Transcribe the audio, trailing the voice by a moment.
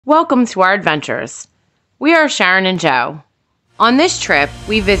Welcome to our adventures. We are Sharon and Joe. On this trip,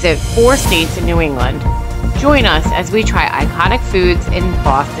 we visit 4 states in New England. Join us as we try iconic foods in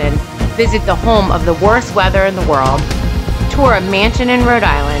Boston, visit the home of the worst weather in the world, tour a mansion in Rhode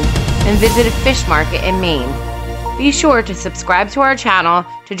Island, and visit a fish market in Maine. Be sure to subscribe to our channel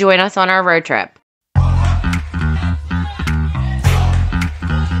to join us on our road trip.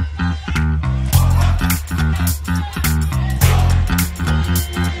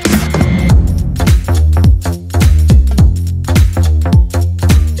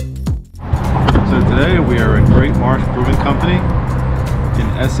 Today we are at Great Marsh Brewing Company in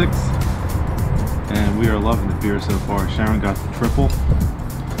Essex, and we are loving the beer so far. Sharon got the triple,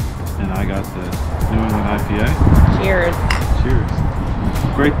 and I got the New England IPA. Cheers. Cheers.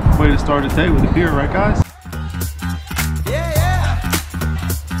 Great way to start a day with a beer, right guys?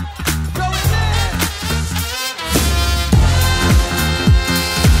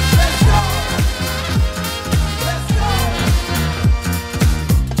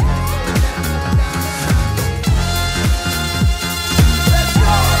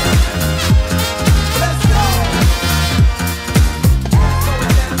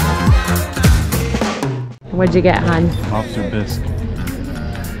 What'd you get, hon? Lobster bisque.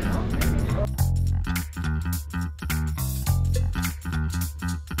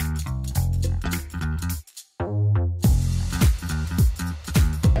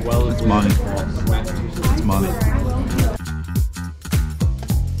 It's money. It's money.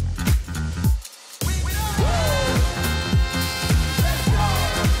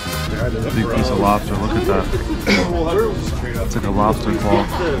 Big piece of lobster, look at that. It's like a lobster claw.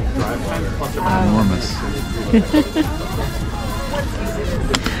 Enormous.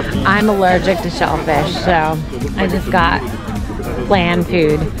 I'm allergic to shellfish, so I just got bland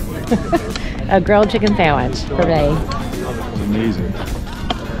food. A grilled chicken sandwich for me. It's amazing.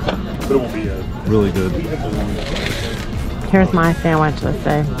 Really good. Here's my sandwich, let's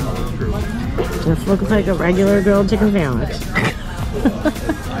say. Just looks like a regular grilled chicken sandwich.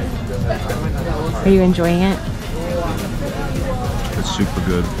 Are you enjoying it? It's super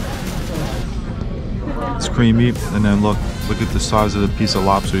good. It's creamy, and then look at the size of the piece of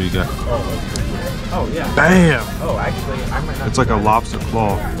lobster you get. Oh yeah. Bam! Oh, actually, It's like a lobster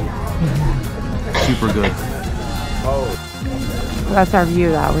claw. Super good. Oh. That's our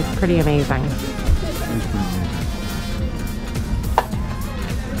view though, it's pretty amazing. It's pretty amazing.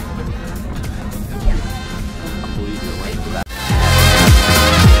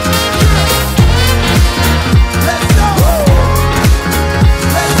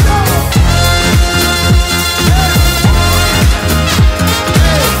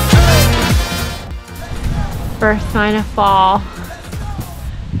 First sign of fall.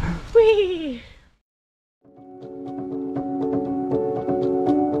 Whee!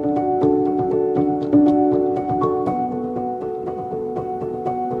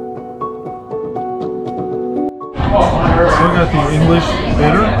 So I got the English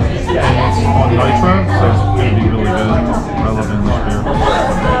bitter on nitro, so it's going to be really good. I love English beer.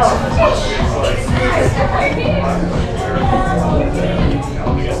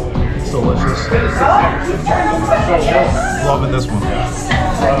 It's delicious. Loving this one.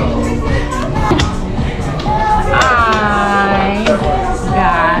 I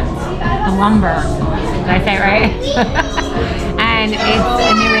got the Lumber. Did I say it right? And it's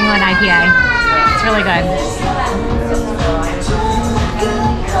a New England IPA. It's really good.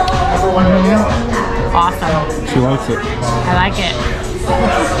 Awesome. She likes it. I like it.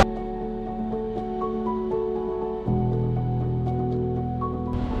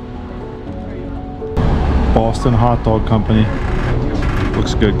 Boston Hotdog Company.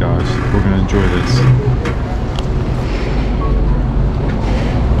 Looks good, guys. We're going to enjoy this.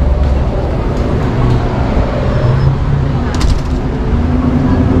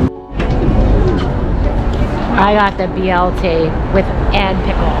 I got the BLT with and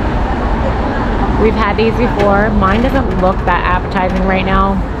pickle. We've had these before. Mine doesn't look that appetizing right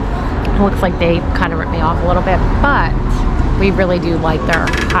now. It looks like they kind of ripped me off a little bit, but we really do like their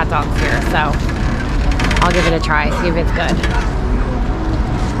hot dogs here, so I'll give it a try, see if it's good.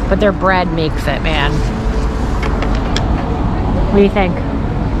 But their bread makes it, man. What do you think?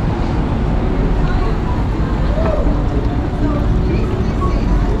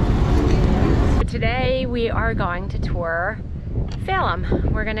 Today we are going to tour Salem.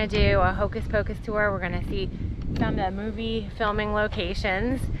 We're gonna do a Hocus Pocus tour. We're gonna see some of the movie filming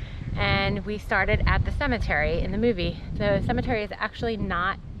locations, and we started at the cemetery in the movie. The cemetery is actually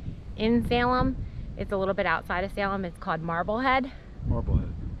not in Salem. It's a little bit outside of Salem. It's called Marblehead. Marblehead.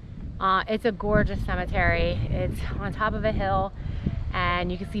 It's a gorgeous cemetery. It's on top of a hill,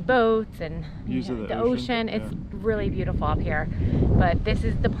 and you can see boats and the ocean. It's really beautiful up here. But this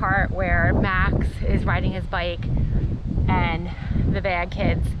is the part where Max is riding his bike and the bad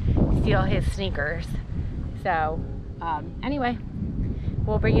kids steal his sneakers. So anyway,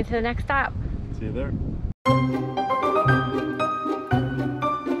 we'll bring you to the next stop. See you there.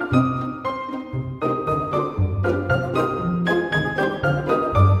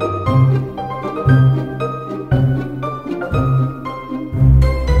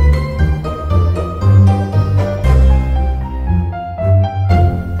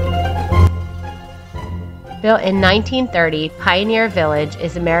 Built in 1930, Pioneer Village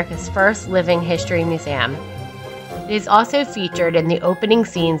is America's first living history museum. It is also featured in the opening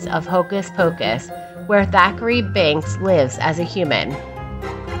scenes of Hocus Pocus, where Thackeray Binks lives as a human,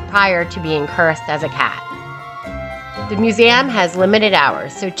 prior to being cursed as a cat. The museum has limited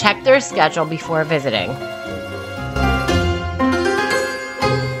hours, so check their schedule before visiting.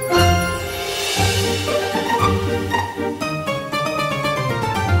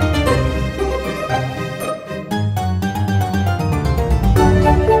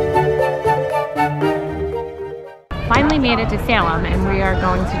 Finally made it to Salem, and we are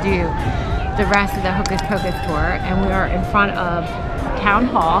going to do the rest of the Hocus Pocus tour, and we are in front of Town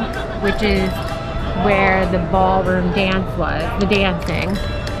Hall, which is where the ballroom dance was, the dancing,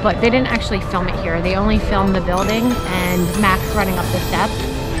 but they didn't actually film it here. They only filmed the building and Max running up the steps.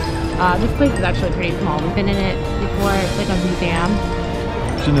 This place is actually pretty small. We've been in it before. It's like a museum.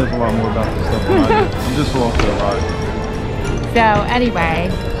 She knows a lot more about this stuff than I do. I'm just along for the ride. So anyway,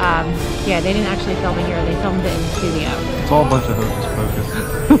 yeah, they didn't actually film it here. They filmed it in the studio. It's all a bunch of hocus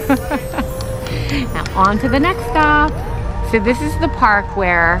pocus. Now on to the next stop. So this is the park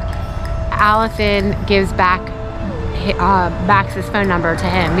where Allison gives back Max's phone number to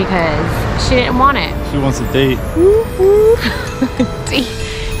him because she didn't want it. She wants a date.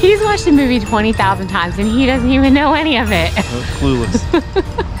 He's watched the movie 20,000 times and he doesn't even know any of it. Clueless.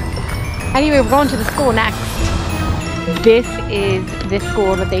 Anyway, we're going to the school next. This is the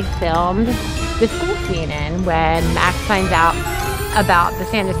school that they filmed the school scene in when Max finds out about the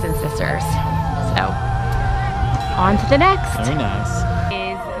Sanderson sisters. So, on to the next. Very nice.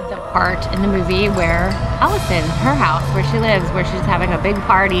 Is the part in the movie where Allison, her house, where she lives, where she's having a big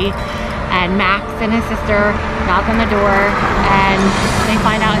party, and Max and his sister knock on the door, and they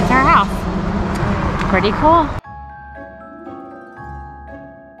find out it's her house. Pretty cool.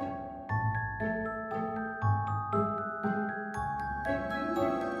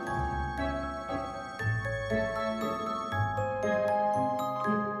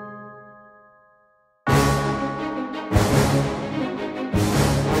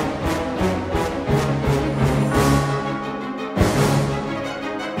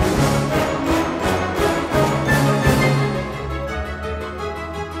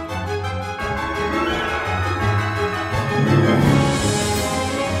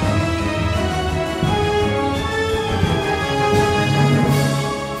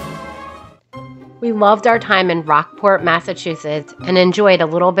 We loved our time in Rockport, Massachusetts, and enjoyed a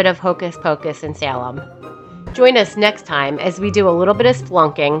little bit of Hocus Pocus in Salem. Join us next time as we do a little bit of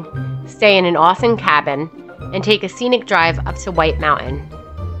splunking, stay in an awesome cabin, and take a scenic drive up to White Mountain.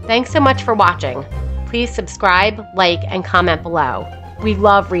 Thanks so much for watching. Please subscribe, like, and comment below. We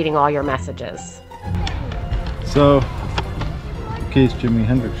love reading all your messages. So, in case Jimi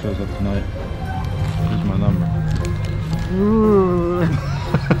Hendrix shows up tonight, here's my number. Ooh.